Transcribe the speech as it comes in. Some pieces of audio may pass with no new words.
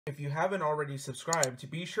If you haven't already subscribed,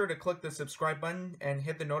 be sure to click the subscribe button and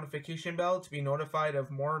hit the notification bell to be notified of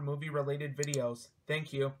more movie-related videos.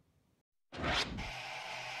 Thank you.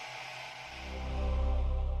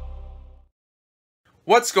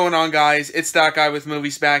 What's going on, guys? It's that guy with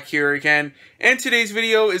movies back here again, and today's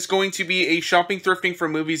video is going to be a shopping thrifting for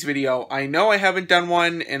movies video. I know I haven't done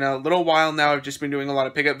one in a little while now. I've just been doing a lot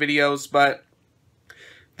of pickup videos, but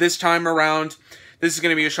this time around, this is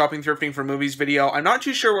going to be a shopping thrifting for movies video. I'm not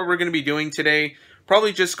too sure what we're going to be doing today.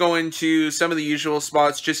 Probably just going to some of the usual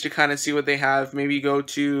spots just to kind of see what they have. Maybe go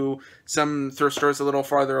to some thrift stores a little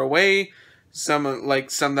farther away. Some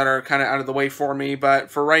that are kind of out of the way for me.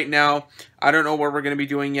 But for right now, I don't know what we're going to be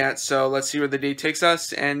doing yet. So let's see where the day takes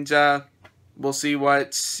us. And we'll see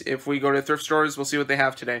if we go to thrift stores, we'll see what they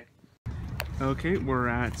have today. Okay, we're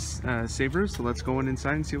at Savers. So let's go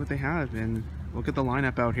inside and see what they have. And look at the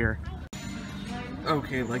lineup out here.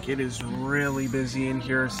 Okay, it is really busy in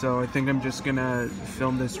here, so I think I'm just gonna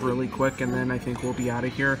film this really quick and then I think we'll be out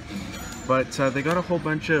of here. But they got a whole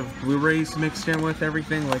bunch of Blu-rays mixed in with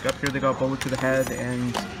everything. Like up here they got Bullet to the Head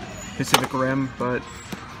and Pacific Rim, but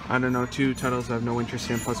I don't know, two titles I have no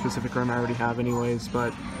interest in, plus Pacific Rim I already have anyways.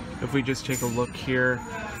 But if we just take a look here,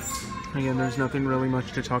 again, there's nothing really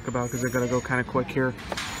much to talk about because I gotta go kind of quick here.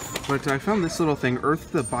 But I found this little thing,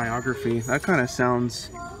 Earth the Biography. That kind of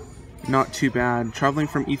sounds not too bad. Traveling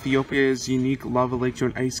from Ethiopia's unique lava lake to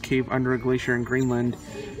an ice cave under a glacier in Greenland.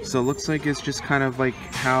 So it looks like it's just kind of like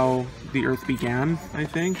how the Earth began, I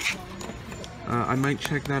think. I might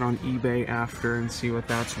check that on eBay after and see what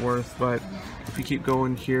that's worth. But if we keep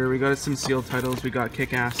going here, we got some sealed titles. We got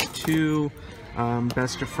Kick-Ass 2,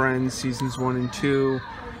 Best of Friends Seasons 1 and 2.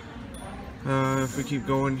 If we keep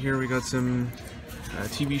going here, we got some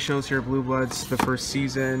TV shows here, Blue Bloods, the first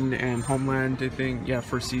season, and Homeland, I think, yeah,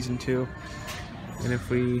 first season too. And if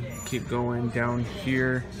we keep going down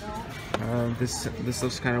here, this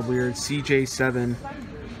looks kind of weird, CJ7,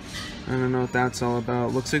 I don't know what that's all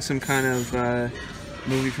about. Looks like some kind of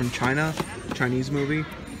movie from China, Chinese movie.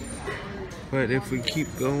 But if we keep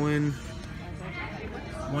going,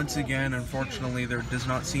 once again, unfortunately, there does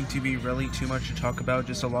not seem to be really too much to talk about,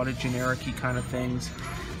 just a lot of generic-y kind of things.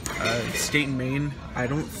 State and Maine, I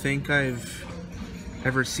don't think I've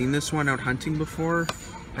ever seen this one out hunting before.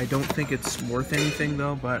 I don't think it's worth anything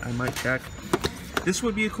though, but I might check. This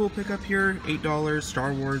would be a cool pickup here, $8,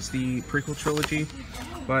 Star Wars, the prequel trilogy.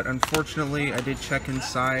 But unfortunately, I did check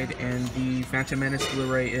inside and the Phantom Menace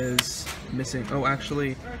Blu-ray is missing. Oh,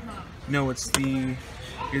 actually, no,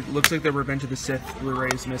 it looks like the Revenge of the Sith Blu-ray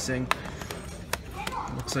is missing.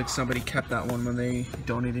 Looks like somebody kept that one when they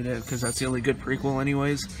donated it, because that's the only good prequel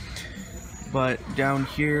anyways. But down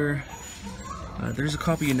here, there's a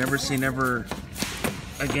copy of Never Say Never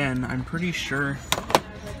Again. I'm pretty sure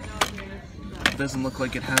it doesn't look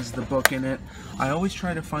like it has the book in it. I always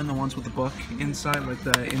try to find the ones with the book inside, like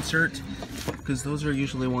the insert, because those are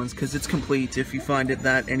usually ones, because it's complete if you find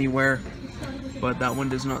that anywhere. But that one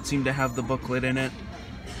does not seem to have the booklet in it.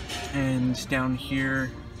 And down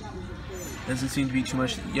here, doesn't seem to be too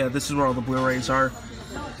much. Yeah, this is where all the Blu-rays are.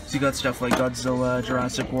 So you got stuff like Godzilla,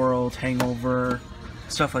 Jurassic World, Hangover,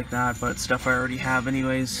 stuff like that, but stuff I already have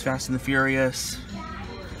anyways. Fast and the Furious,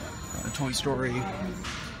 Toy Story.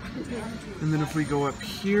 And then if we go up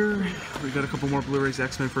here, we got a couple more Blu-rays,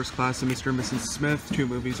 X-Men First Class and Mr. and Mrs. Smith, two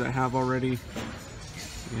movies I have already.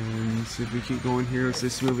 And so if we keep going here, it's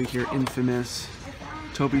this movie here, Infamous.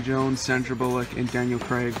 Toby Jones, Sandra Bullock, and Daniel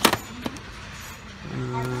Craig.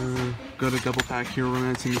 Got a double pack here,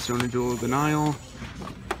 Romancing the Stone and Duel of the Nile.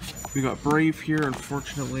 We got Brave here,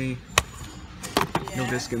 unfortunately, no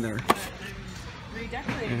disc in there.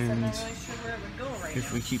 And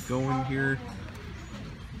if we keep going here,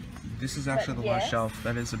 this is actually the last shelf.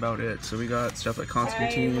 That is about it. So we got stuff like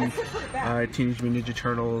Constantine, Teenage Mutant Ninja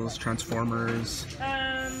Turtles, Transformers,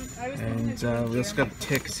 and we also got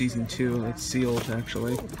Tick Season 2. It's sealed,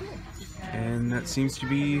 actually. And that seems to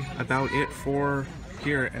be about it for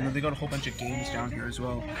here. And then they got a whole bunch of games down here as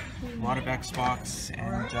well. A lot of Xbox,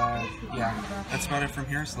 and yeah, that's about it from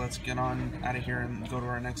here. So let's get on out of here and go to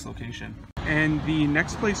our next location. And the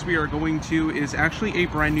next place we are going to is actually a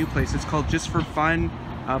brand new place. It's called Just for Fun.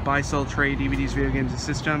 Buy, sell, trade, DVDs, video games, and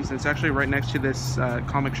systems. And it's actually right next to this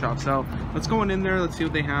comic shop. So let's go on in there, let's see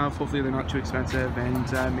what they have. Hopefully they're not too expensive,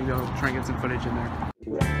 and maybe I'll try and get some footage in there.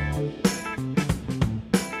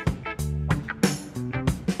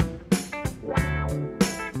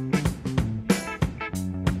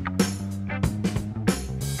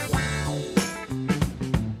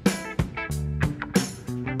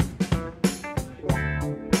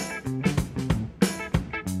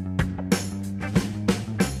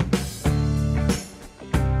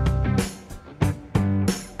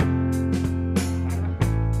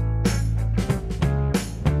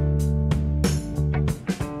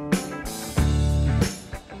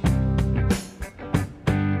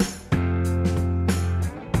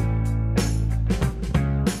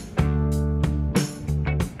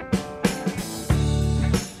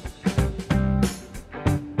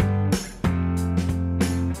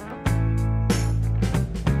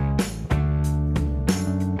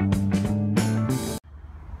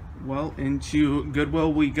 Well, into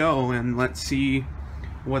Goodwill we go, and let's see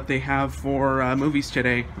what they have for movies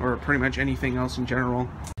today, or pretty much anything else in general.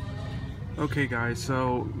 Okay guys,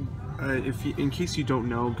 so in case you don't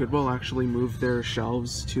know, Goodwill actually moved their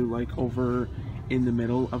shelves to like over in the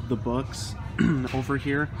middle of the books over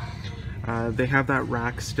here. They have that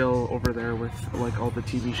rack still over there with like all the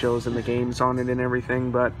TV shows and the games on it and everything,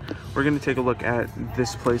 but we're going to take a look at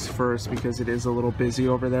this place first because it is a little busy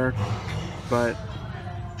over there. But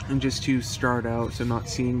and just to start out, so not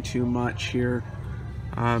seeing too much here,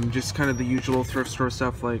 just kind of the usual thrift store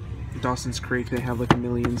stuff like Dawson's Creek. They have like a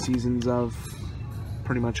million seasons of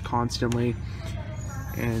pretty much constantly,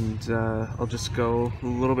 and I'll just go a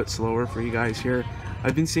little bit slower for you guys here.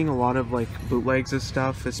 I've been seeing a lot of like bootlegs of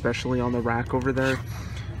stuff, especially on the rack over there.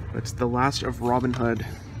 It's The Last of Robin Hood.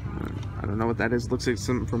 I don't know what that is. Looks like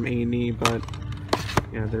something from A&E, but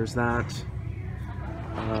yeah, there's that.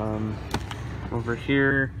 Over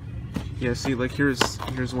here, yeah, see, like here's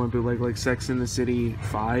one bootleg, like Sex and the City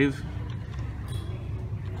 5.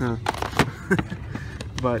 Huh.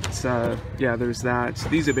 But yeah, there's that.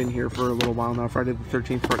 These have been here for a little while now. Friday the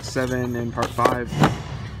 13th Part 7 and Part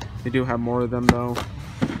 5. They do have more of them though.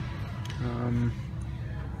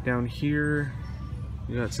 Down here,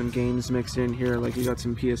 you got some games mixed in here. Like you got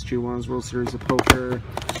some PSG ones, World Series of Poker,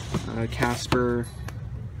 Casper.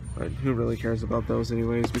 But who really cares about those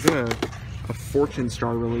anyways? We got a Fortune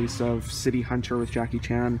Star release of City Hunter with Jackie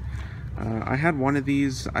Chan. I had one of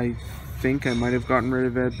these. I think I might have gotten rid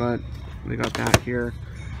of it, but they got that here.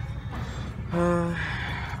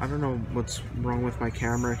 I don't know what's wrong with my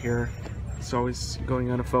camera here. It's always going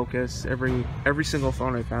out of focus. Every single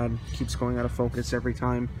phone I've had keeps going out of focus every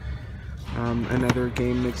time. Another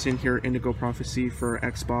game mixed in here, Indigo Prophecy for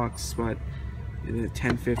Xbox, but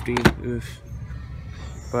 1050. Oof.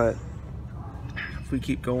 But if we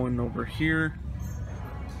keep going over here,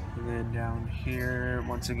 and then down here,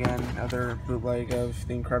 once again, another bootleg of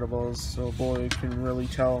The Incredibles. So boy, you can really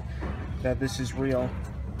tell that this is real.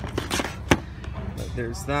 But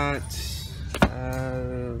there's that.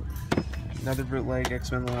 Another bootleg,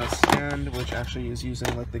 X-Men The Last Stand, which actually is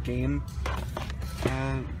using like the game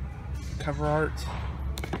cover art.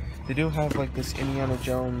 They do have like this Indiana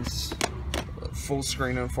Jones full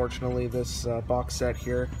screen, unfortunately, this box set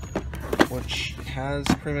here, which has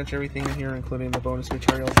pretty much everything in here, including the bonus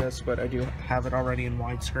material disc, but I do have it already in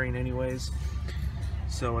widescreen anyways,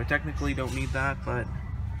 so I technically don't need that, but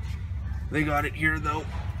they got it here though.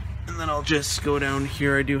 And then I'll just go down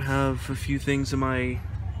here. I do have a few things in my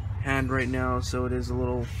hand right now, so it is a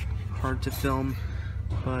little hard to film,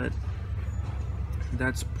 but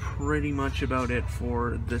that's pretty much about it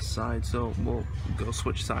for this side, so we'll go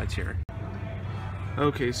switch sides here.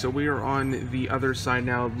 Okay, so we are on the other side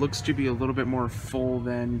now. It looks to be a little bit more full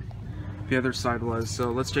than the other side was,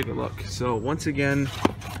 so let's take a look. So once again,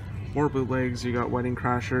 more bootlegs. You got Wedding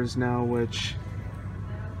Crashers now, which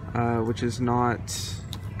is not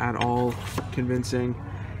at all convincing.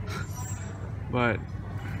 But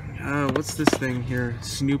what's this thing here?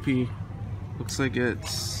 Snoopy. Looks like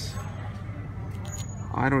it's,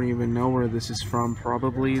 I don't even know where this is from.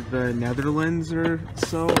 Probably the Netherlands or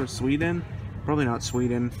so, or Sweden. Probably not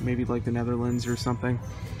Sweden, maybe like the Netherlands or something.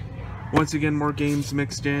 Once again, more games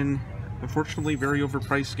mixed in. Unfortunately, very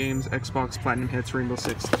overpriced games. Xbox Platinum Hits, Rainbow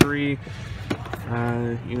Six 3. You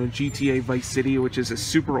know, GTA Vice City, which is a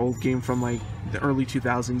super old game from like the early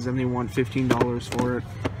 2000s, and they want $15 for it.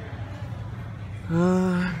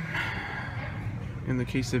 In the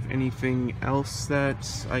case of anything else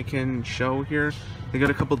that I can show here, they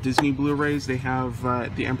got a couple Disney Blu-rays. They have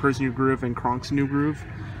The Emperor's New Groove and Kronk's New Groove.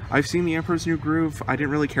 I've seen The Emperor's New Groove. I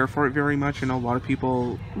didn't really care for it very much. I know a lot of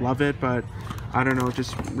people love it, but I don't know, it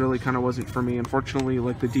just really kind of wasn't for me. Unfortunately,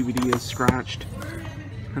 like the DVD is scratched,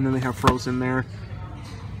 and then they have Frozen there.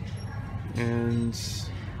 And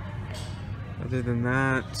other than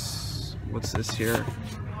that, what's this here?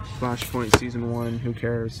 Flashpoint Season 1, who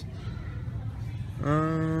cares?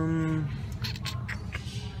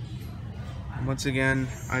 Once again,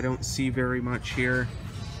 I don't see very much here.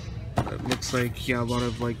 It looks like, yeah, a lot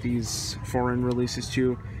of like these foreign releases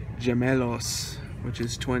too. Gemelos, which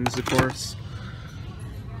is twins, of course.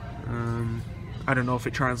 I don't know if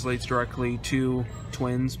it translates directly to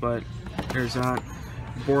twins, but there's that.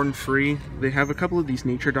 Born Free. They have a couple of these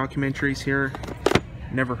nature documentaries here.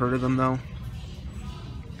 Never heard of them though.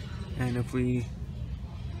 And if we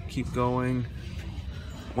keep going,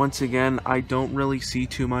 once again, I don't really see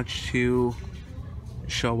too much to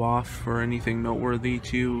show off or anything noteworthy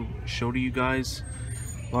to show to you guys.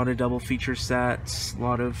 A lot of double feature sets, a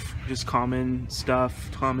lot of just common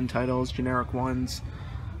stuff, common titles, generic ones.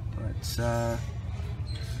 But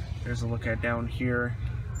There's a look at down here.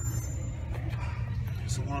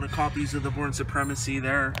 There's a lot of copies of the Bourne Supremacy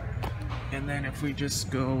there. And then if we just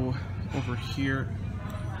go over here,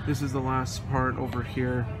 this is the last part over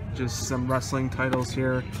here. Just some wrestling titles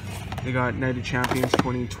here. They got Night of Champions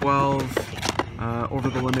 2012, Over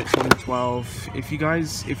the Limit 2012. If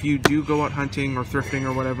you do go out hunting or thrifting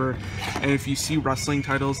or whatever, and if you see wrestling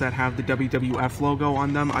titles that have the WWF logo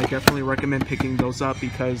on them, I definitely recommend picking those up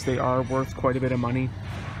because they are worth quite a bit of money.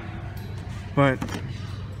 But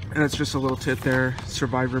that's just a little tip there.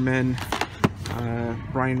 Survivor Men,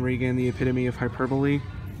 Brian Regan, the epitome of hyperbole.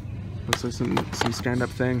 Looks like some stand-up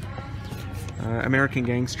thing. American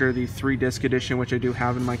Gangster, the 3-disc edition, which I do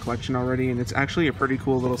have in my collection already, and it's actually a pretty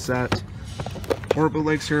cool little set. More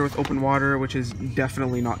bootlegs here with Open Water, which is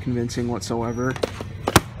definitely not convincing whatsoever.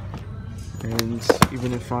 And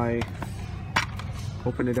even if I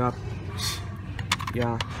open it up,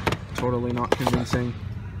 yeah, totally not convincing.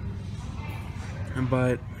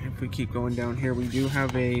 But if we keep going down here, we do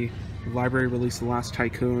have a library release, The Last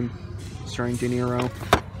Tycoon, starring De Niro.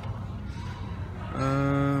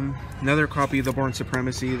 Another copy of the Bourne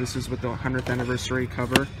Supremacy. This is with the 100th anniversary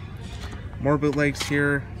cover. More bootlegs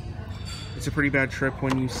here. It's a pretty bad trip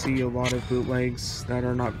when you see a lot of bootlegs that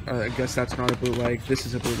are not, I guess that's not a bootleg. This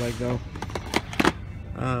is a bootleg though.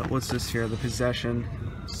 What's this here? The Possession,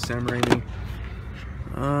 Sam Raimi.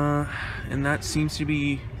 And that seems to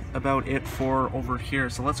be about it for over here.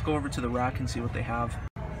 So let's go over to the rack and see what they have.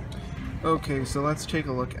 Okay, so let's take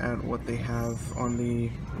a look at what they have on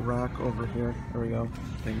the rack over here. There we go.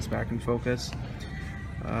 Things back in focus.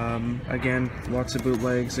 Again, lots of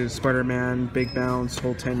bootlegs. There's Spider-Man, Big Bounce,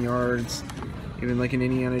 Whole 10 Yards, even like an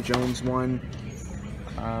Indiana Jones one.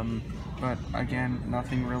 But again,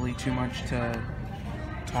 nothing really too much to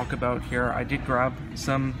talk about here. I did grab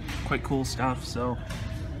some quite cool stuff, so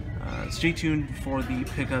stay tuned for the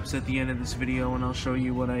pickups at the end of this video, and I'll show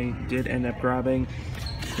you what I did end up grabbing.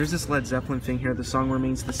 There's this Led Zeppelin thing here. The song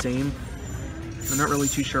remains the same. I'm not really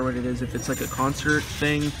too sure what it is, if it's like a concert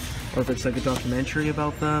thing or if it's like a documentary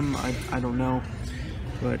about them. I don't know.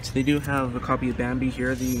 But they do have a copy of Bambi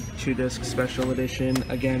here, the 2-disc special edition.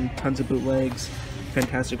 Again, tons of bootlegs.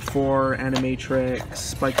 Fantastic Four, Animatrix,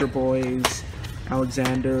 Spiker Boys,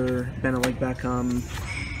 Alexander, Bennett Like Beckham,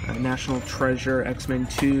 National Treasure, X-Men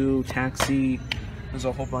 2, Taxi. There's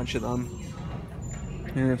a whole bunch of them.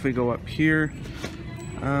 And if we go up here,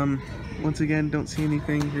 once again, don't see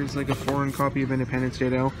anything. Here's like a foreign copy of Independence Day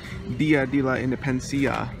now. Dia de la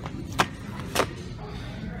Independencia.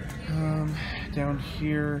 Down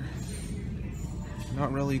here,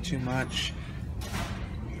 not really too much,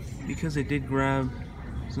 because I did grab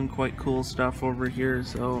some quite cool stuff over here,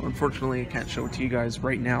 so unfortunately I can't show it to you guys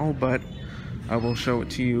right now, but I will show it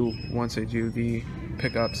to you once I do the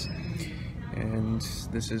pickups. And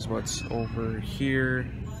this is what's over here.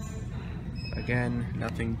 Again,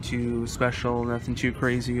 nothing too special, nothing too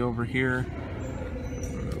crazy over here.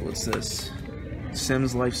 What's this?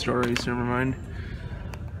 Sims Life Stories, never mind.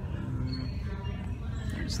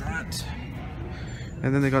 There's that.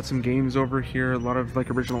 And then they got some games over here, a lot of like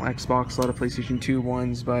original Xbox, a lot of PlayStation 2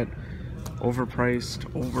 ones, but overpriced,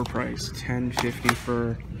 $10.50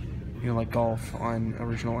 for, you know, like golf on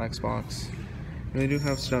original Xbox. And they do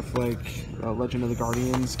have stuff like Legend of the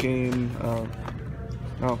Guardians game.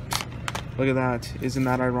 Oh, look at that. Isn't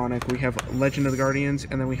that ironic? We have Legend of the Guardians,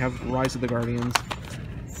 and then we have Rise of the Guardians.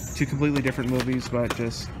 Two completely different movies, but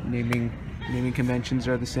just naming conventions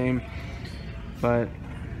are the same. But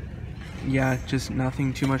yeah, just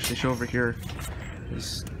nothing too much to show over here.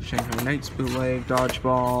 There's Shanghai Knights bootleg,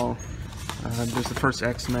 Dodgeball, there's the first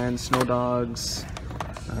X-Men, Snow Dogs,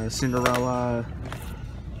 Cinderella,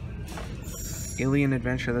 Alien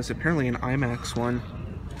Adventure. That's apparently an IMAX one.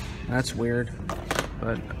 That's weird,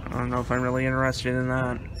 but I don't know if I'm really interested in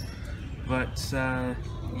that. But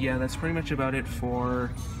yeah, that's pretty much about it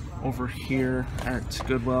for over here at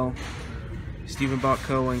Goodwill. Stephen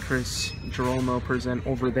Botko and Chris Girolamo present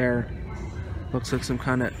Over There. Looks like some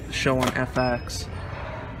kind of show on FX.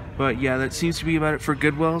 But yeah, that seems to be about it for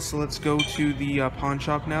Goodwill, so let's go to the pawn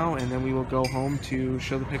shop now, and then we will go home to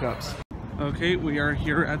show the pickups. Okay, we are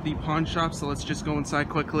here at the pawn shop, so let's just go inside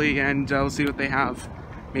quickly and we'll see what they have.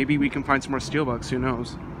 Maybe we can find some more steelbooks, who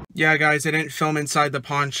knows. Yeah guys, I didn't film inside the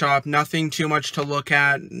pawn shop. Nothing too much to look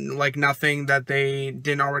at, like nothing that they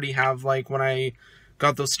didn't already have, like when I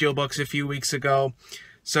got those steelbooks a few weeks ago.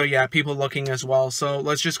 So yeah, people looking as well. So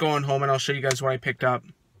let's just go on home and I'll show you guys what I picked up.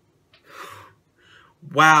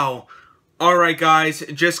 Wow. Alright guys,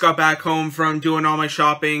 just got back home from doing all my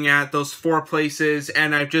shopping at those 4 places,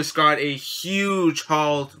 and I've just got a huge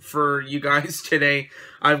haul for you guys today.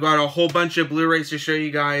 I've got a whole bunch of Blu-rays to show you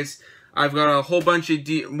guys. I've got a whole bunch of,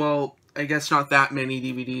 well, I guess not that many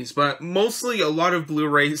DVDs, but mostly a lot of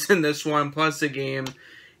Blu-rays in this one, plus a game,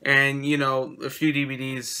 and, you know, a few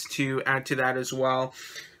DVDs to add to that as well.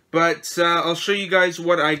 But I'll show you guys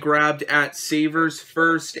what I grabbed at Savers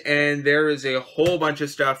first, and there is a whole bunch of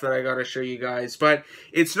stuff that I gotta show you guys. But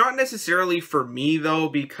it's not necessarily for me, though,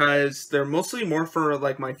 because they're mostly more for,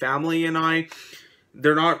 like, my family and I.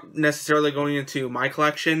 They're not necessarily going into my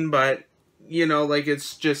collection, but, you know, like,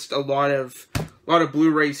 it's just a lot of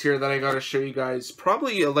Blu-rays here that I gotta show you guys.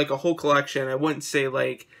 Probably, like, a whole collection. I wouldn't say,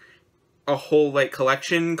 like, a whole, like,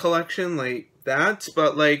 collection, like that,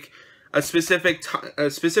 but, like, a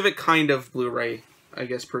specific kind of Blu-ray, I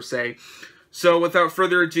guess, per se. So without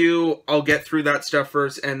further ado, I'll get through that stuff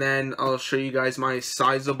first, and then I'll show you guys my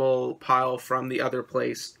sizable pile from the other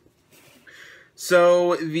place.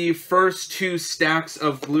 So the first 2 stacks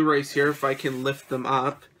of Blu-rays here, if I can lift them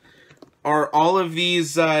up, are all of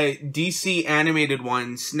these DC animated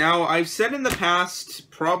ones. Now, I've said in the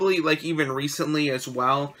past, probably like even recently as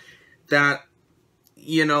well, that,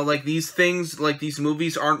 you know, like, these things, like, these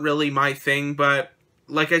movies aren't really my thing, but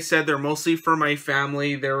like I said, they're mostly for my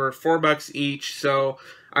family. They were $4 each, so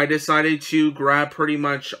I decided to grab pretty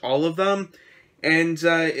much all of them. And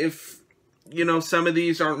if, you know, some of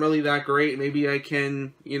these aren't really that great, maybe I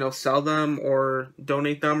can, you know, sell them or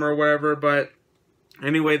donate them or whatever. But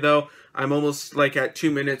anyway, though, I'm almost, like, at 2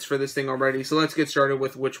 minutes for this thing already, so let's get started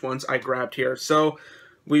with which ones I grabbed here. So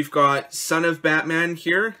we've got Son of Batman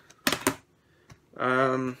here.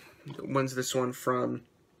 When's this one from?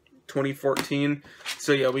 2014.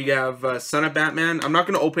 So yeah, we have Son of Batman. I'm not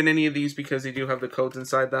going to open any of these because they do have the codes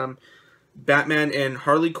inside them. Batman and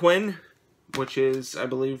Harley Quinn, which is, I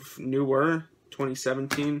believe, newer,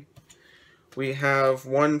 2017. We have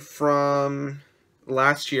one from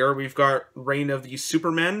last year. We've got Reign of the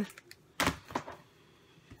Supermen.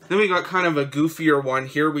 Then we got kind of a goofier one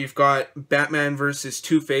here. We've got Batman vs.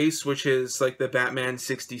 Two-Face, which is like the Batman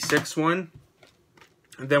 66 one.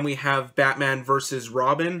 And then we have Batman vs.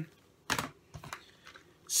 Robin,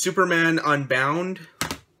 Superman Unbound,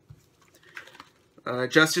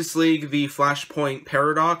 Justice League, the Flashpoint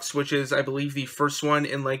Paradox, which is, I believe, the first one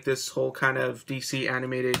in, like, this whole kind of DC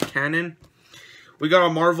animated canon. We got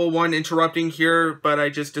a Marvel one interrupting here, but I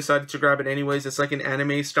just decided to grab it anyways. It's like an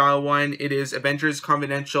anime style one. It is Avengers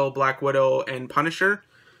Confidential, Black Widow, and Punisher.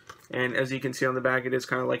 And as you can see on the back, it is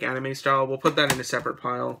kind of like anime style. We'll put that in a separate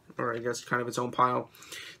pile, or I guess kind of its own pile.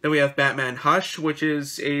 Then we have Batman Hush, which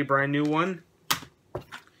is a brand new one.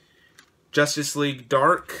 Justice League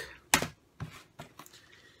Dark.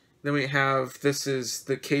 Then we have,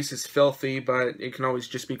 the case is filthy, but it can always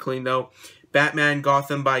just be clean though. Batman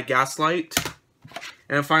Gotham by Gaslight.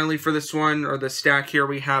 And finally for this one, or the stack here,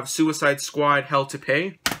 we have Suicide Squad Hell to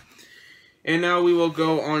Pay. And now we will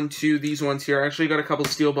go on to these ones here. I actually got a couple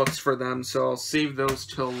steelbooks for them, so I'll save those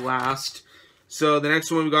till last. So the next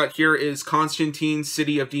one we got here is Constantine,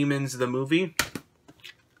 City of Demons, the movie.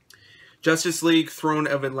 Justice League, Throne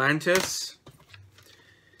of Atlantis.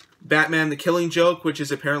 Batman, The Killing Joke, which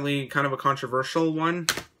is apparently kind of a controversial one.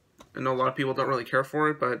 I know a lot of people don't really care for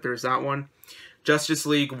it, but there's that one. Justice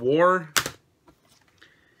League, War.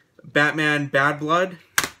 Batman, Bad Blood.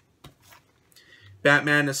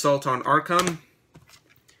 Batman Assault on Arkham,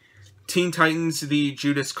 Teen Titans The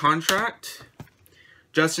Judas Contract,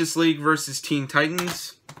 Justice League vs. Teen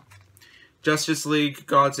Titans, Justice League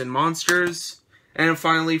Gods and Monsters, and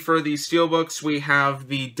finally for the steelbooks we have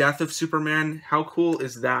The Death of Superman. How cool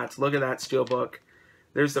is that? Look at that steelbook.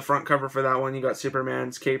 There's the front cover for that one. You got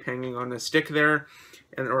Superman's cape hanging on a stick there,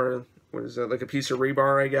 and or what is that, like a piece of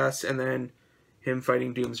rebar, I guess, and then him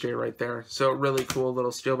fighting Doomsday right there. So really cool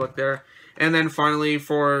little steelbook there. And then finally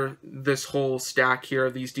for this whole stack here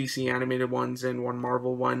of these DC animated ones and one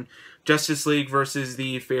Marvel one, Justice League versus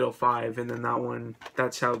the Fatal Five, and then that one,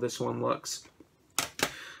 that's how this one looks.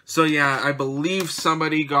 So yeah, I believe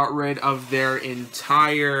somebody got rid of their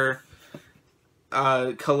entire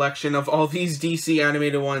collection of all these DC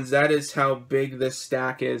animated ones. That is how big this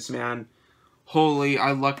stack is, man. Holy,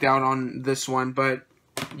 I lucked out on this one, but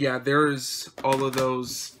yeah, there's all of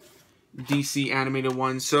those DC animated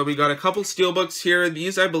ones. So we got a couple steelbooks here.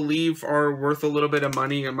 These, I believe, are worth a little bit of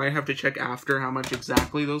money. I might have to check after how much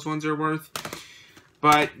exactly those ones are worth.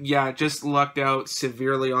 But yeah, just lucked out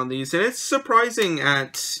severely on these. And it's surprising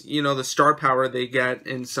at, you know, the star power they get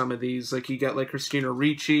in some of these. Like, you get, like, Christina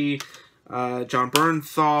Ricci, John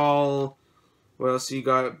Bernthal. What else? You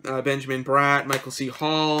got Benjamin Bratt, Michael C.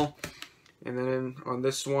 Hall. And then on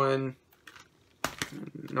this one,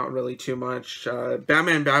 not really too much.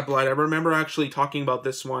 Batman Bad Blood. I remember actually talking about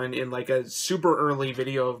this one in like a super early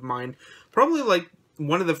video of mine. Probably like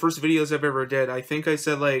one of the first videos I've ever did. I think I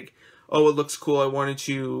said like, oh, it looks cool, I wanted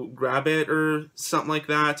to grab it or something like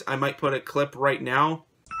that. I might put a clip right now.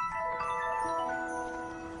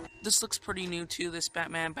 This looks pretty new too, this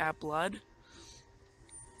Batman Bad Blood.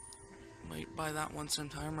 Might buy that one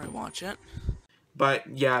sometime or watch it. But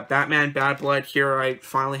yeah, Batman Bad Blood here. I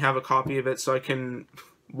finally have a copy of it so I can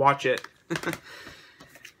watch it.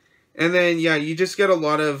 And then, yeah, you just get a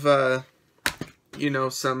lot of, you know,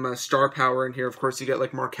 some star power in here. Of course, you get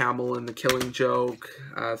like Mark Hamill in The Killing Joke,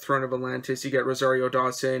 Throne of Atlantis. You get Rosario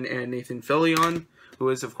Dawson and Nathan Fillion, who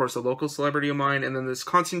is, of course, a local celebrity of mine. And then this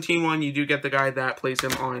Constantine one, you do get the guy that plays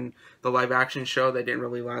him on the live-action show that didn't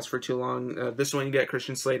really last for too long. This one, you get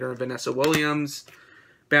Christian Slater and Vanessa Williams.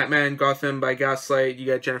 Batman Gotham by Gaslight, you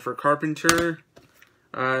get Jennifer Carpenter.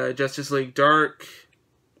 Justice League Dark,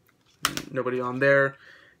 nobody on there.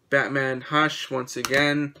 Batman Hush, once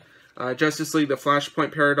again. Justice League The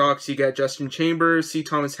Flashpoint Paradox, you get Justin Chambers, C.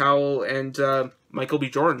 Thomas Howell, and Michael B.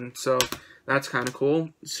 Jordan. So that's kind of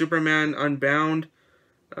cool. Superman Unbound,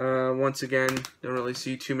 once again, don't really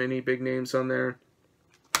see too many big names on there.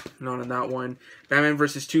 Not on that one. Batman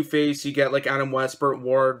vs. Two-Face, you get like Adam West, Burt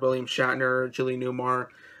Ward, William Shatner, Julie Newmar.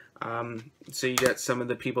 So you get some of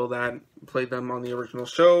the people that played them on the original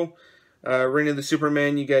show. Reign of the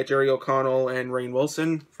Superman, you get Jerry O'Connell and Rainn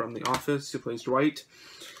Wilson from The Office, who plays Dwight.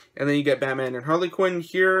 And then you get Batman and Harley Quinn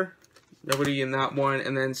here. Nobody in that one.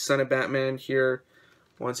 And then Son of Batman here.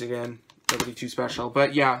 Once again, nobody too special.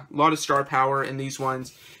 But yeah, a lot of star power in these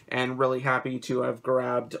ones. And really happy to have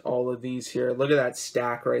grabbed all of these here. Look at that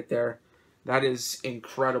stack right there. That is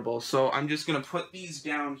incredible. So I'm just going to put these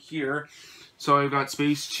down here. So I've got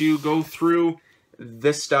space to go through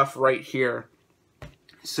this stuff right here.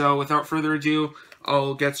 So without further ado,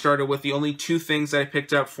 I'll get started with the only two things that I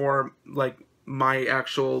picked up for like my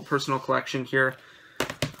actual personal collection here.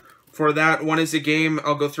 For that, one is a game.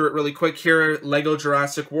 I'll go through it really quick here. Lego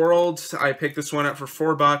Jurassic World. I picked this one up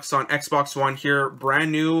for $4 on Xbox One here.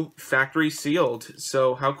 Brand new, factory sealed.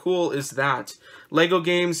 So how cool is that? Lego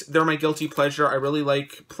games, they're my guilty pleasure. I really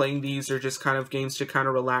like playing these. They're just kind of games to kind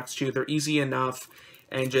of relax to. They're easy enough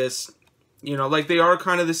and just, you know, like they are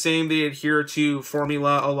kind of the same. They adhere to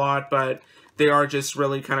formula a lot, but they are just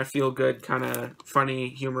really kind of feel-good, kind of funny,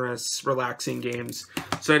 humorous, relaxing games.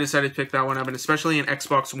 So I decided to pick that one up, and especially an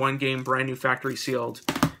Xbox One game, brand new factory sealed,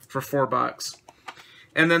 for $4.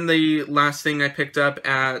 And then the last thing I picked up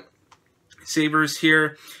at Savers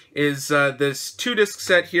here is this 2-disc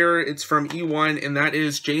set here. It's from E1, and that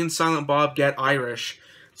is Jay and Silent Bob Get Irish.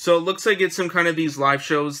 So it looks like it's some kind of these live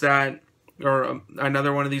shows that, or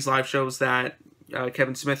another one of these live shows that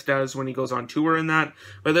Kevin Smith does when he goes on tour and that.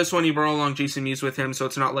 But this one, he brought along Jason Mewes with him, so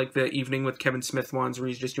it's not like the Evening with Kevin Smith ones where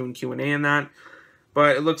he's just doing Q&A and that.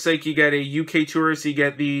 But it looks like you get a UK tour, so you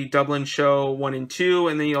get the Dublin show 1 and 2,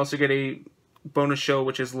 and then you also get a bonus show,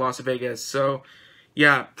 which is Las Vegas. So,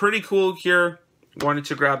 yeah, pretty cool here. Wanted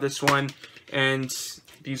to grab this one, and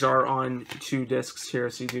these are on 2 discs here,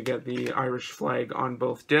 so you do get the Irish flag on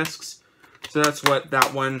both discs. So that's what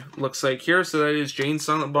that one looks like here. So that is Jay and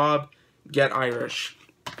Silent Bob Get Irish.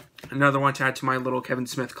 Another one to add to my little Kevin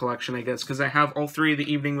Smith collection, I guess, because I have all 3 of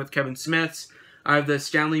the Evening with Kevin Smiths. I have the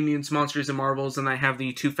Stanley Mutants, Monsters, and Marvels, and I have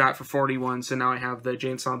the Too Fat for 41, so now I have the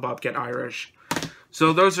Jay and Silent Bob Get Irish.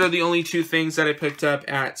 So those are the only 2 things that I picked up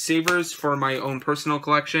at Savers for my own personal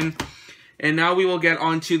collection. And now we will get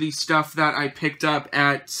on to the stuff that I picked up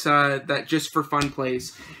at that Just for Fun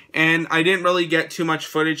place. And I didn't really get too much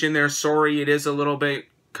footage in there, sorry, it is a little bit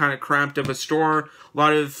kind of cramped of a store. A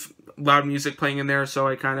lot of loud music playing in there, so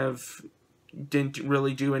I kind of didn't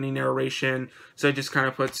really do any narration, so I just kind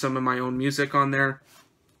of put some of my own music on there,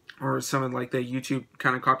 or some of like the YouTube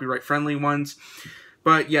kind of copyright friendly ones.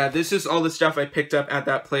 But yeah, this is all the stuff I picked up at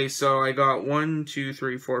that place. So I got 1, 2,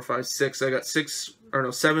 3, 4, 5, 6. I got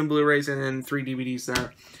 7 Blu-rays and then 3 DVDs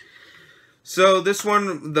there. So this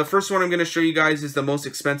one, the first one I'm going to show you guys is the most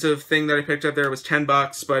expensive thing that I picked up there. It was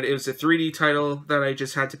 $10, but it was a 3D title that I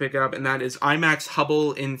just had to pick up, and that is IMAX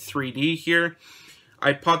Hubble in 3D here.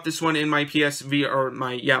 I popped this one in my PSVR, or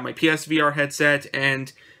my PSVR headset,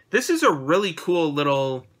 and this is a really cool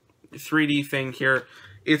little 3D thing here.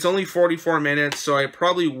 It's only 44 minutes, so I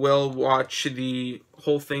probably will watch the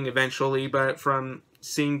whole thing eventually, but from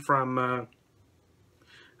seeing from,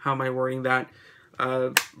 how am I wording that?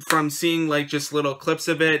 From seeing like just little clips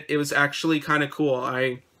of it, it was actually kind of cool.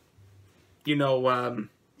 I enjoyed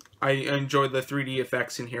the 3D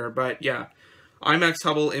effects in here, but yeah, IMAX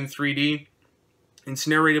Hubble in 3D. It's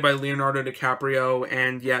narrated by Leonardo DiCaprio,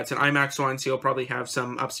 and yeah, it's an IMAX one, so you'll probably have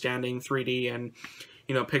some upstanding 3D and,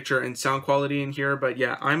 you know, picture and sound quality in here. But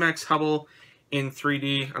yeah, IMAX Hubble in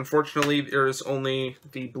 3D. Unfortunately, there's only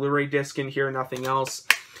the Blu-ray disc in here, nothing else.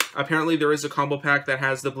 Apparently, there is a combo pack that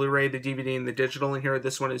has the Blu-ray, the DVD, and the digital in here.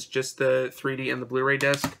 This one is just the 3D and the Blu-ray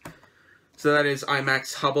disc. So that is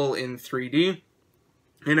IMAX Hubble in 3D.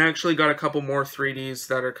 And I actually got a couple more 3Ds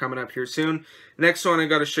that are coming up here soon. Next one I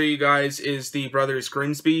got to show you guys is the Brothers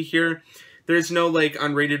Grimsby here. There's no like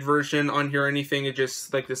unrated version on here or anything. It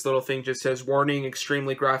just like this little thing just says warning,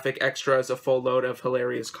 extremely graphic extras, a full load of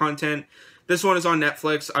hilarious content. This one is on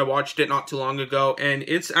Netflix. I watched it not too long ago and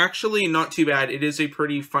it's actually not too bad. It is a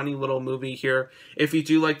pretty funny little movie here. If you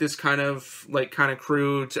do like this kind of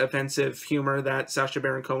crude, offensive humor that Sacha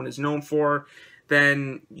Baron Cohen is known for,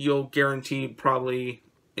 then you'll guaranteed probably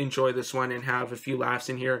enjoy this one and have a few laughs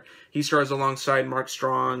in here. He stars alongside Mark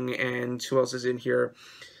Strong, and who else is in here?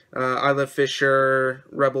 Isla Fisher,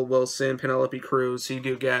 Rebel Wilson, Penelope Cruz. So you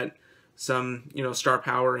do get some, you know, star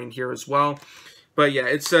power in here as well. But yeah,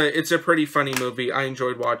 it's a pretty funny movie. I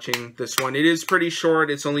enjoyed watching this one. It is pretty short.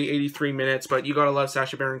 It's only 83 minutes, but you gotta love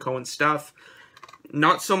Sacha Baron Cohen stuff.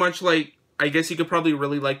 Not so much like, I guess you could probably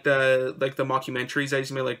really like the mockumentaries that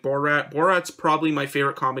he's made, like Borat. Borat's probably my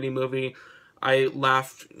favorite comedy movie. I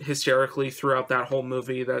laughed hysterically throughout that whole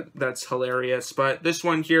movie. That's hilarious. But this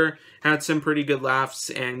one here had some pretty good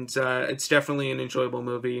laughs, and it's definitely an enjoyable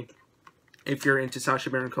movie if you're into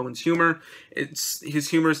Sacha Baron Cohen's humor. His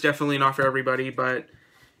humor is definitely not for everybody, but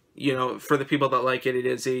you know, for the people that like it,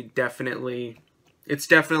 it's definitely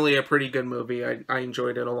a pretty good movie. I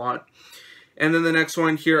enjoyed it a lot. And then the next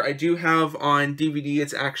one here I do have on DVD.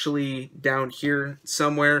 It's actually down here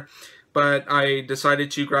somewhere. But I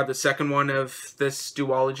decided to grab the second one of this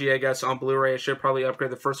duology, I guess, on Blu-ray. I should probably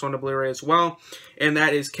upgrade the first one to Blu-ray as well. And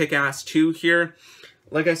that is Kick-Ass 2 here.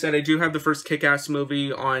 Like I said, I do have the first Kick-Ass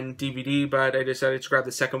movie on DVD, but I decided to grab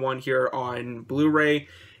the second one here on Blu-ray.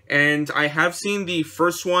 And I have seen the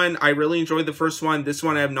first one. I really enjoyed the first one. This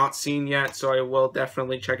one I have not seen yet, so I will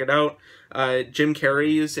definitely check it out. Jim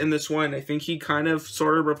Carrey is in this one. I think he kind of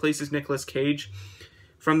sort of replaces Nicolas Cage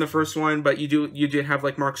from the first one, but you did have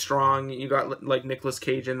like Mark Strong, you got like Nicolas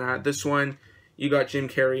Cage in that. This one, you got Jim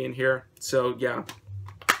Carrey in here, so yeah.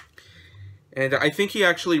 And I think he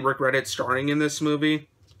actually regretted starring in this movie.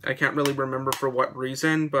 I can't really remember for what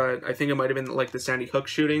reason, but I think it might have been like the Sandy Hook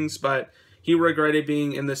shootings, but he regretted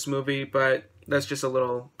being in this movie, but that's just a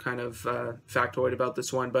little kind of factoid about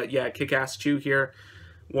this one. But yeah, Kick-Ass 2 here.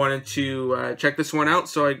 Wanted to check this one out,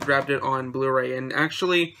 so I grabbed it on Blu-ray. And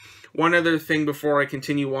actually, one other thing before I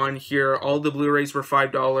continue on here, all the Blu-rays were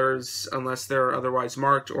 $5 unless they're otherwise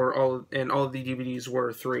marked, or all of the DVDs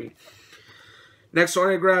were $3. Next one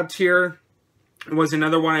I grabbed here was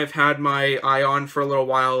another one I've had my eye on for a little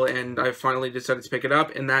while, and I finally decided to pick it up,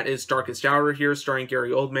 and that is Darkest Hour here, starring Gary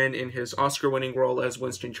Oldman in his Oscar-winning role as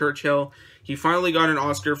Winston Churchill. He finally got an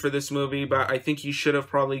Oscar for this movie, but I think he should have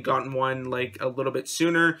probably gotten one like a little bit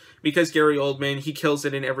sooner, because Gary Oldman, he kills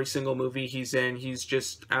it in every single movie he's in. He's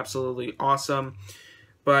just absolutely awesome.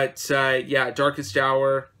 But yeah, Darkest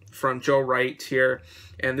Hour from Joe Wright here,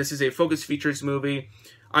 and this is a Focus Features movie.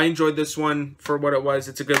 I enjoyed this one for what it was.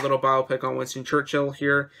 It's a good little biopic on Winston Churchill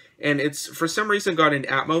here. And it's, for some reason, got an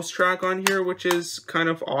Atmos track on here, which is kind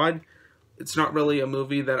of odd. It's not really a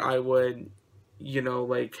movie that I would, you know,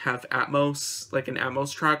 like, have Atmos, like an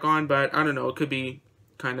Atmos track on. But, I don't know, it could be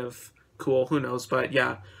kind of cool. Who knows? But,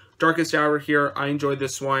 yeah, Darkest Hour here. I enjoyed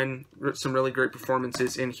this one. Some really great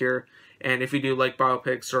performances in here. And if you do like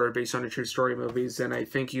biopics or based on a true story movies, then I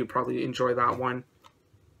think you probably enjoy that one.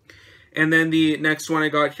 And then the next one I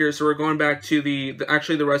got here, so we're going back to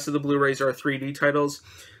actually the rest of the Blu-rays are 3D titles.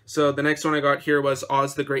 So the next one I got here was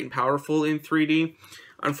Oz the Great and Powerful in 3D.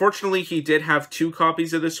 Unfortunately, he did have 2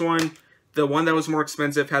 copies of this one. The one that was more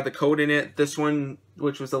expensive had the code in it. This one,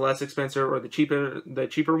 which was the less expensive or the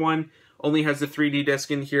cheaper one, only has the 3D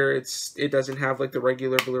disc in here. It doesn't have like the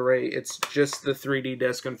regular Blu-ray. It's just the 3D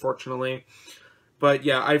disc, unfortunately. But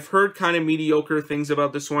yeah, I've heard kind of mediocre things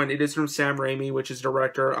about this one. It is from Sam Raimi, which is a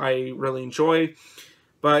director I really enjoy.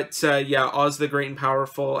 But yeah, Oz the Great and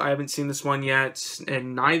Powerful. I haven't seen this one yet,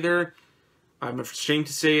 and neither, I'm ashamed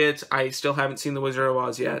to say it, I still haven't seen The Wizard of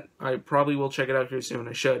Oz yet. I probably will check it out here soon.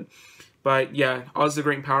 I should. But yeah, Oz the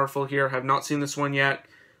Great and Powerful here. Have not seen this one yet.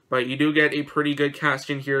 But you do get a pretty good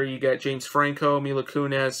cast in here. You get James Franco, Mila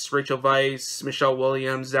Kunis, Rachel Weisz, Michelle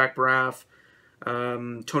Williams, Zach Braff,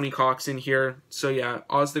 Tony Cox in here. So yeah,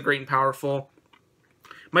 Oz the Great and Powerful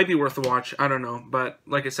might be worth a watch. I don't know, but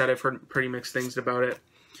like I said, I've heard pretty mixed things about it.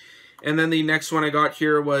 And then the next one I got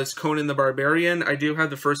here was Conan the Barbarian. I do have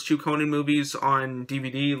the first 2 Conan movies on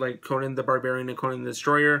DVD, like Conan the Barbarian and Conan the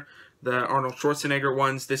Destroyer, the Arnold Schwarzenegger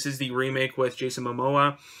ones. This is the remake with Jason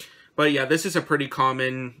Momoa. But yeah, this is a pretty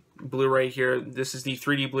common Blu-ray here. This is the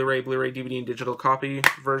 3D Blu-ray, Blu-ray DVD, and digital copy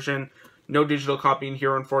version. No digital copying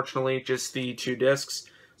here, unfortunately, just the 2 discs.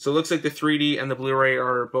 So it looks like the 3D and the Blu-ray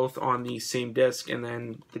are both on the same disc, and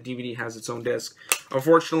then the DVD has its own disc.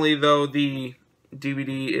 Unfortunately, though, the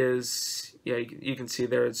DVD is, yeah, you can see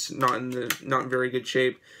there, it's not in very good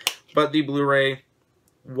shape. But the Blu-ray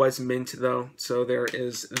was mint, though, so there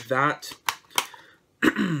is that.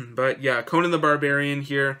 But yeah, Conan the Barbarian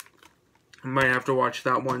here. I might have to watch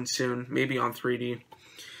that one soon, maybe on 3D.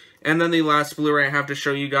 And then the last Blu-ray I have to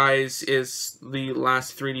show you guys is the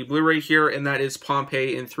last 3D Blu-ray here, and that is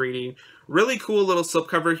Pompeii in 3D. Really cool little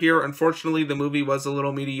slipcover here. Unfortunately, the movie was a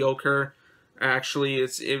little mediocre. Actually,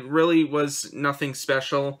 it really was nothing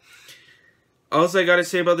special. All I gotta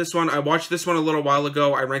say about this one, I watched this one a little while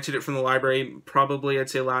ago. I rented it from the library, probably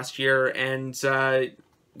I'd say last year, and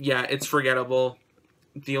yeah, it's forgettable.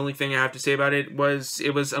 The only thing I have to say about it was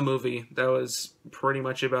a movie. That was pretty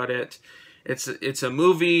much about it. It's a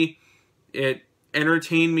movie. It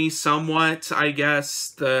entertained me somewhat, I guess.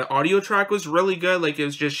 The audio track was really good, like it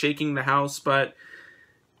was just shaking the house, but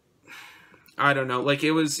I don't know, like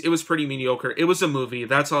it was pretty mediocre. It was a movie,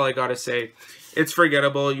 that's all I gotta say. It's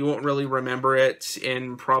forgettable, you won't really remember it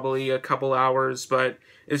in probably a couple hours, but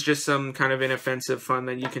it's just some kind of inoffensive fun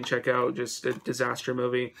that you can check out, just a disaster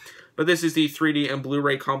movie. But this is the 3D and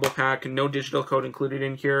Blu-ray combo pack, no digital code included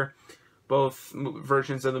in here. Both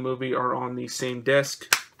versions of the movie are on the same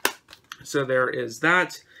disc. So there is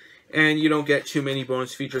that. And you don't get too many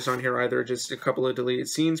bonus features on here either, just a couple of deleted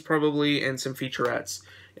scenes probably, and some featurettes.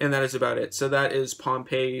 And that is about it. So that is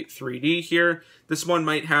Pompeii 3D here. This one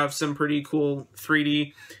might have some pretty cool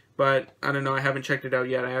 3D, but I don't know, I haven't checked it out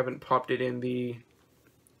yet. I haven't popped it in the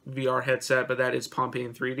VR headset, but that is Pompeii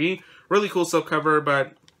in 3D. Really cool slipcover,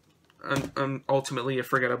 but ultimately a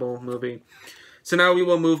forgettable movie. So now we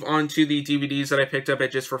will move on to the DVDs that I picked up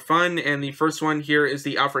at Just for Fun, and the first one here is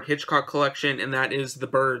the Alfred Hitchcock collection, and that is The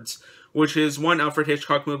Birds, which is one Alfred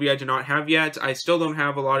Hitchcock movie I do not have yet. I still don't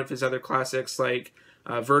have a lot of his other classics like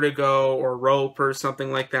Vertigo or Rope or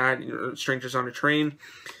something like that, or Strangers on a Train.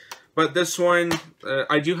 But this one,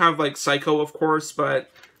 I do have like Psycho, of course, but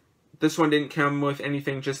this one didn't come with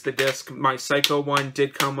anything, just the disc. My Psycho one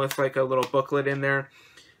did come with like a little booklet in there.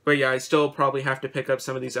 But yeah, I still probably have to pick up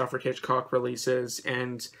some of these Alfred Hitchcock releases,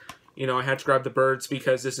 and, you know, I had to grab The Birds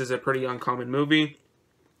because this is a pretty uncommon movie,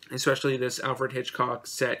 especially this Alfred Hitchcock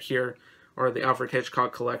set here, or the Alfred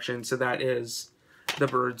Hitchcock collection, so that is The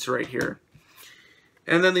Birds right here.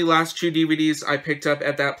 And then the last 2 DVDs I picked up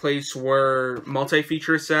at that place were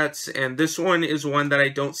multi-feature sets, and this one is one that I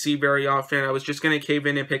don't see very often. I was just going to cave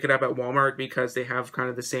in and pick it up at Walmart because they have kind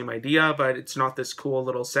of the same idea, but it's not this cool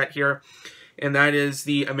little set here. And that is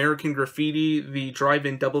the American Graffiti, the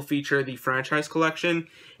Drive-In Double Feature, the Franchise Collection.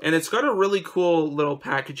 And it's got a really cool little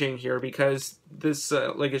packaging here because this,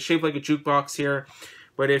 like, it's shaped like a jukebox here.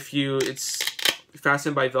 But it's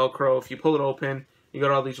fastened by Velcro. If you pull it open, you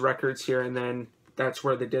got all these records here, and then that's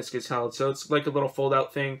where the disc is held. So it's like a little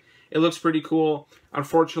fold-out thing. It looks pretty cool.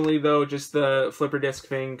 Unfortunately, though, just the flipper disc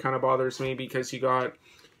thing kind of bothers me because you got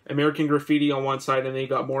American Graffiti on one side and then you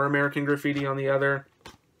got more American Graffiti on the other.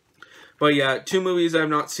 But yeah, 2 movies I've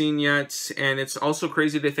not seen yet, and it's also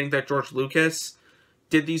crazy to think that George Lucas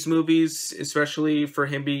did these movies, especially for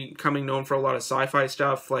him becoming known for a lot of sci-fi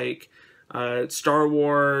stuff, like Star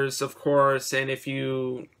Wars, of course, and if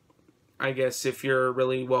you're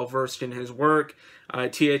really well-versed in his work,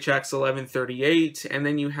 THX 1138, and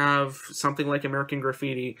then you have something like American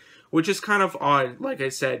Graffiti, which is kind of odd, like I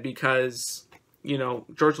said, because, you know,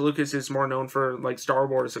 George Lucas is more known for, like, Star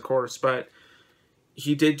Wars, of course, but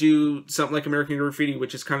he did do something like American Graffiti,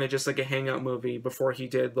 which is kind of just like a hangout movie before he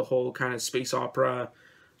did the whole kind of space opera,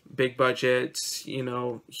 big budget, you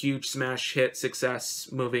know, huge smash hit success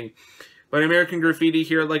movie. But American Graffiti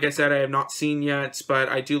here, like I said, I have not seen yet, but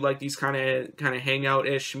I do like these kind of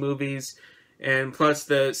hangout-ish movies. And plus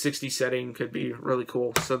the 60s setting could be really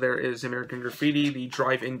cool. So there is American Graffiti, the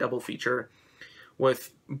Drive-In Double Feature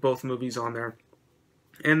with both movies on there.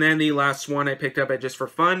 And then the last one I picked up at Just for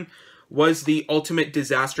Fun was the Ultimate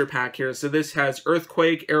Disaster Pack here. So this has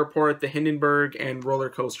Earthquake, Airport, The Hindenburg, and Roller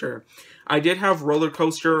Coaster. I did have Roller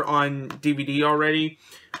Coaster on DVD already,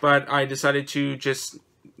 but I decided to just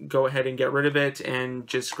go ahead and get rid of it and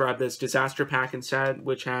just grab this Disaster Pack instead,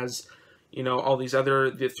 which has, you know, all these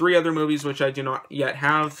the 3 other movies which I do not yet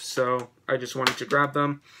have, so I just wanted to grab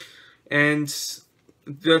them. And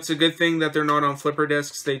That's a good thing that they're not on flipper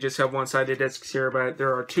discs. They just have one-sided discs here, but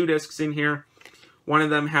there are 2 discs in here. One of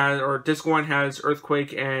them has, or disc 1 has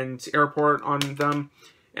Earthquake and Airport on them,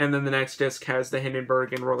 and then the next disc has the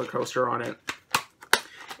Hindenburg and Roller Coaster on it.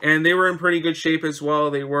 And they were in pretty good shape as well.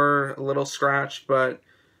 They were a little scratched, but,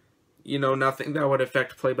 you know, nothing that would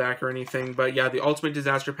affect playback or anything. But yeah, the Ultimate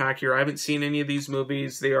Disaster Pack here. I haven't seen any of these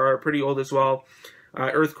movies. They are pretty old as well.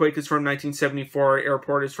 Earthquake is from 1974.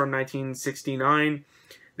 Airport is from 1969.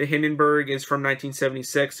 The Hindenburg is from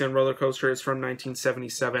 1976. And Roller Coaster is from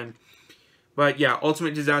 1977. But yeah,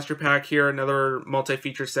 Ultimate Disaster Pack here. Another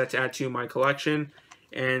multi-feature set to add to my collection.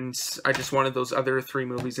 And I just wanted those other 3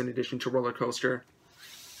 movies in addition to Roller Coaster.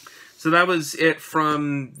 So that was it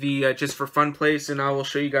from the Just for Fun place, and I will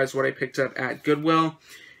show you guys what I picked up at Goodwill.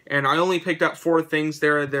 And I only picked up 4 things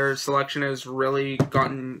there. Their selection has really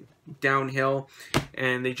gotten downhill,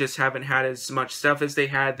 and they just haven't had as much stuff as they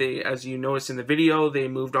had. As you noticed in the video, they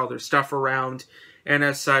moved all their stuff around, and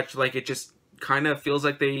as such, like, it just kind of feels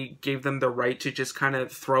like they gave them the right to just kind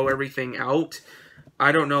of throw everything out.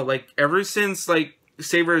 I don't know, like, ever since, like,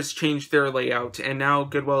 Savers changed their layout, and now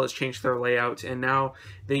Goodwill has changed their layout, and now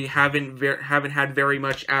they haven't had very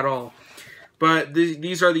much at all. But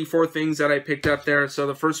these are the 4 things that I picked up there. So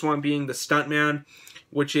the first one being The Stuntman,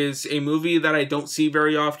 which is a movie that I don't see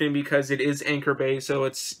very often because it is Anchor Bay, so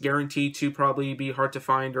it's guaranteed to probably be hard to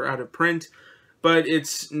find or out of print. But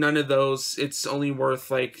it's none of those. It's only worth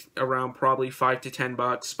like around probably $5 to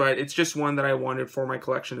 $10, but it's just one that I wanted for my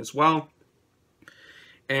collection as well.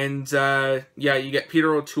 And yeah, you get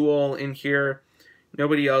Peter O'Toole in here.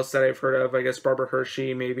 Nobody else that I've heard of. I guess Barbara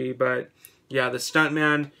Hershey maybe, but yeah, The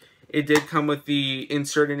Stuntman. It did come with the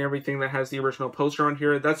insert and everything that has the original poster on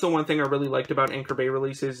here. That's the one thing I really liked about Anchor Bay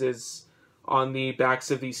releases is on the backs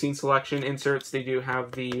of the scene selection inserts, they do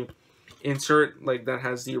have the insert like that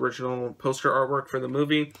has the original poster artwork for the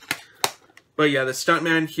movie. But yeah, The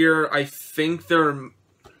Stuntman here, I think there's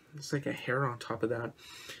like a hair on top of that.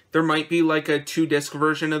 There might be like a 2-disc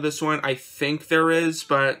version of this one. I think there is,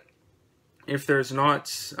 but if there's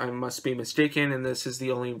not, I must be mistaken, and this is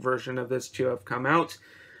the only version of this to have come out.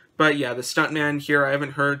 But yeah, The Stuntman here, I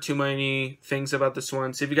haven't heard too many things about this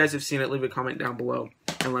one. So if you guys have seen it, leave a comment down below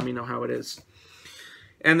and let me know how it is.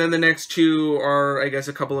 And then the next 2 are, I guess,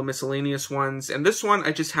 a couple of miscellaneous ones. And this one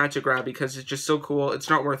I just had to grab because it's just so cool.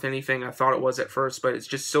 It's not worth anything. I thought it was at first, but it's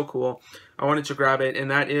just so cool. I wanted to grab it.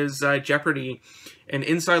 And that is Jeopardy! An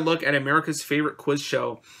inside look at America's favorite quiz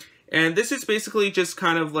show. And this is basically just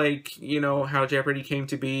kind of like, you know, how Jeopardy! Came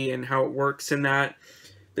to be and how it works in that.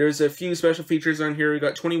 There's a few special features on here. We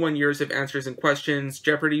got 21 years of answers and questions,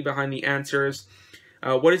 Jeopardy! Behind the answers.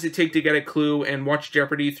 What does it take to get a clue? And watch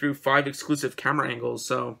Jeopardy! Through 5 exclusive camera angles.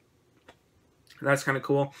 So that's kind of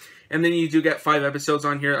cool. And then you do get 5 episodes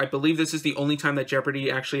on here. I believe this is the only time that Jeopardy!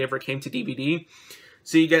 Actually ever came to DVD.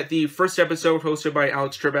 So you get the first episode hosted by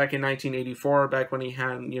Alex Trebek in 1984, back when he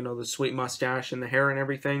had, you know, the sweet mustache and the hair and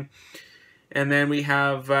everything. And then we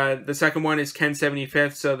have the second one is Ken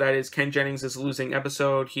 75th. So that is Ken Jennings' losing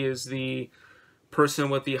episode. He is the person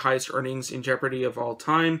with the highest earnings in Jeopardy! Of all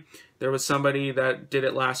time. There was somebody that did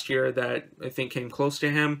it last year that I think came close to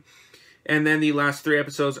him. And then the last 3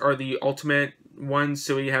 episodes are the ultimate ones.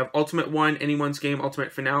 So we have Ultimate 1, Anyone's Game,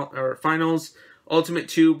 Ultimate Finals. Ultimate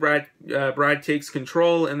 2, Brad Takes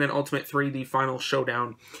Control. And then Ultimate 3, the Final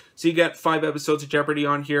Showdown. So you get 5 episodes of Jeopardy!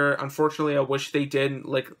 On here. Unfortunately, I wish they did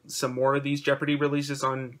like some more of these Jeopardy! Releases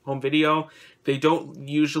on home video. They don't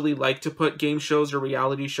usually like to put game shows or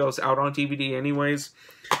reality shows out on DVD anyways.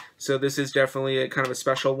 So this is definitely a kind of a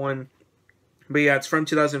special one. But yeah, it's from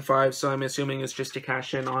 2005, so I'm assuming it's just to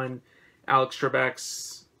cash in on Alex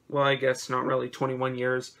Trebek's, well, I guess not really, 21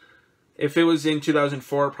 years. If it was in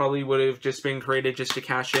 2004, it probably would have just been created just to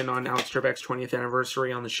cash in on Alex Trebek's 20th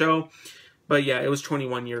anniversary on the show. But yeah, it was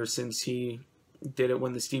 21 years since he did it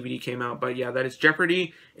when this DVD came out. But yeah, that is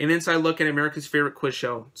Jeopardy! An inside look at America's favorite quiz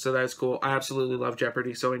show. So that is cool. I absolutely love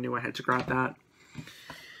Jeopardy! So I knew I had to grab that.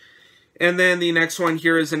 And then the next one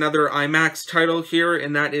here is another IMAX title here,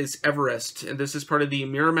 and that is Everest. And this is part of the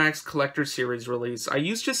Miramax Collector Series release. I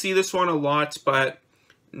used to see this one a lot, but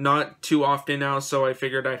not too often now, so I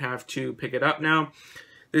figured I'd have to pick it up now.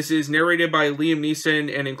 This is narrated by Liam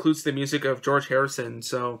Neeson and includes the music of George Harrison,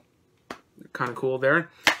 so kind of cool there.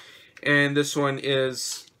 And this one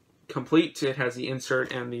is complete. It has the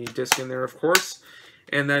insert and the disc in there, of course.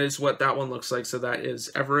 And that is what that one looks like, so that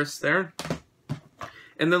is Everest there.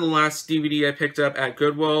 And then the last DVD I picked up at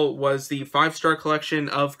Goodwill was the 5-star collection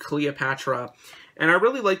of Cleopatra. And I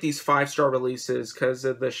really like these 5-star releases because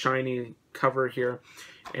of the shiny cover here.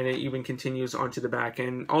 and it even continues onto the back.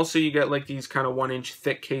 And also you get like these kind of 1-inch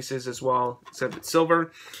thick cases as well, except it's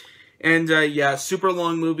silver. And yeah, super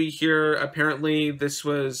long movie here. Apparently this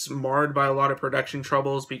was marred by a lot of production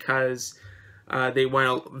troubles because they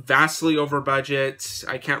went vastly over budget.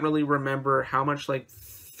 I can't really remember how much, like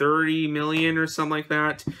 30 million or something like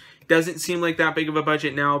that. Doesn't seem like that big of a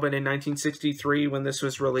budget now, but in 1963 when this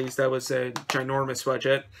was released, that was a ginormous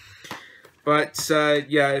budget. But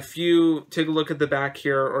yeah, if you take a look at the back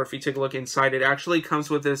here, or if you take a look inside, it actually comes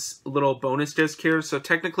with this little bonus disc here. So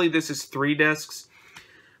technically this is 3 discs,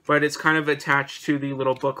 but it's kind of attached to the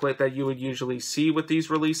little booklet that you would usually see with these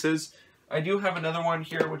releases. I do have another one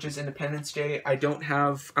here, which is Independence Day. I don't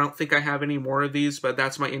think I have any more of these, but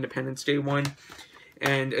that's my Independence Day one.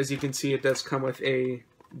 And as you can see, it does come with a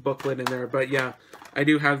booklet in there. But yeah, I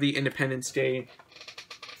do have the Independence Day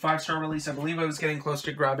 5-star release. I believe I was getting close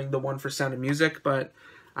to grabbing the one for Sound of Music, but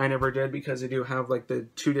I never did because I do have like the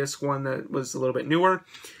 2-disc one that was a little bit newer.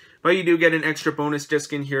 But you do get an extra bonus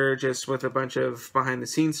disc in here just with a bunch of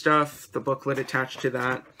behind-the-scenes stuff, the booklet attached to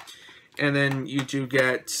that. And then you do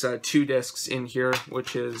get 2 discs in here,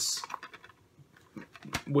 which is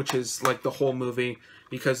like the whole movie,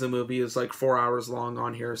 because the movie is like 4 hours long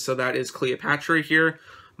on here. So that is Cleopatra here,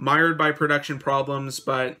 mired by production problems,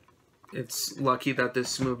 but it's lucky that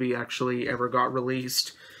this movie actually ever got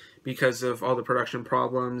released because of all the production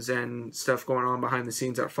problems and stuff going on behind the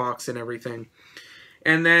scenes at Fox and everything.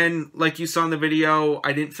 And then, like you saw in the video,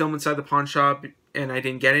 I didn't film inside the pawn shop, and I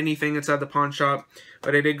didn't get anything inside the pawn shop,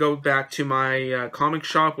 but I did go back to my comic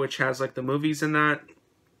shop, which has like the movies in that.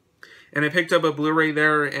 And I picked up a Blu-ray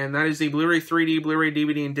there, and that is the Blu-ray 3D, Blu-ray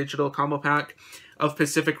DVD, and digital combo pack of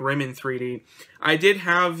Pacific Rim in 3D. I did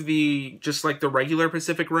have just like the regular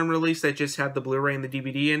Pacific Rim release that just had the Blu-ray and the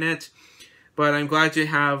DVD in it, but I'm glad to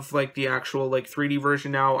have like the actual like 3D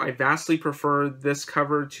version now. I vastly prefer this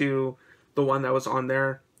cover to the one that was on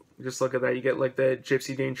there. Just look at that. You get like the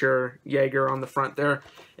Gypsy Danger Jaeger on the front there.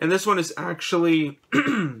 And this one is actually,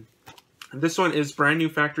 this one is brand new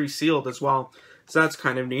factory sealed as well. So that's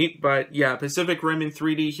kind of neat. But yeah, Pacific Rim in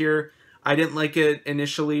 3D here. I didn't like it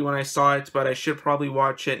initially when I saw it, but I should probably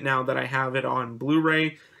watch it now that I have it on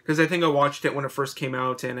Blu-ray, because I think I watched it when it first came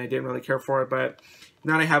out and I didn't really care for it. But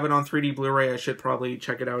now that I have it on 3D Blu-ray, I should probably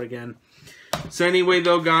check it out again. So anyway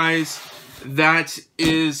though, guys, that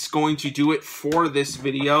is going to do it for this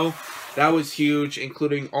video. That was huge,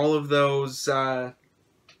 including all of those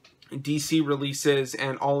DC releases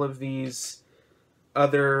and all of these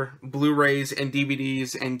other Blu-rays and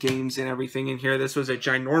DVDs and games and everything in here. This was a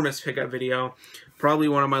ginormous pickup video. Probably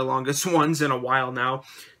one of my longest ones in a while now.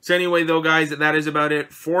 So anyway though, guys, that is about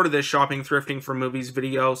it for this shopping thrifting for movies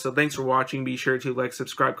video. So thanks for watching. Be sure to like,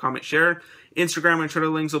 subscribe, comment, share. Instagram and Twitter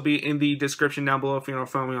links will be in the description down below if you want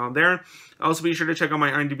to follow me on there. Also be sure to check out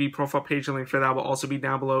my IMDb profile page. The link for that will also be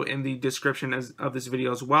down below in the description of this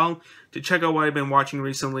video as well, to check out what I've been watching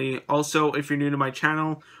recently. Also, if you're new to my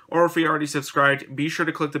channel or if you're already subscribed, be sure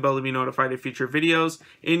to click the bell to be notified of future videos.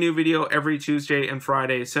 A new video every Tuesday and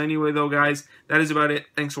Friday. So anyway though, guys, that is about it.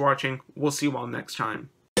 Thanks for watching. We'll see you all next time.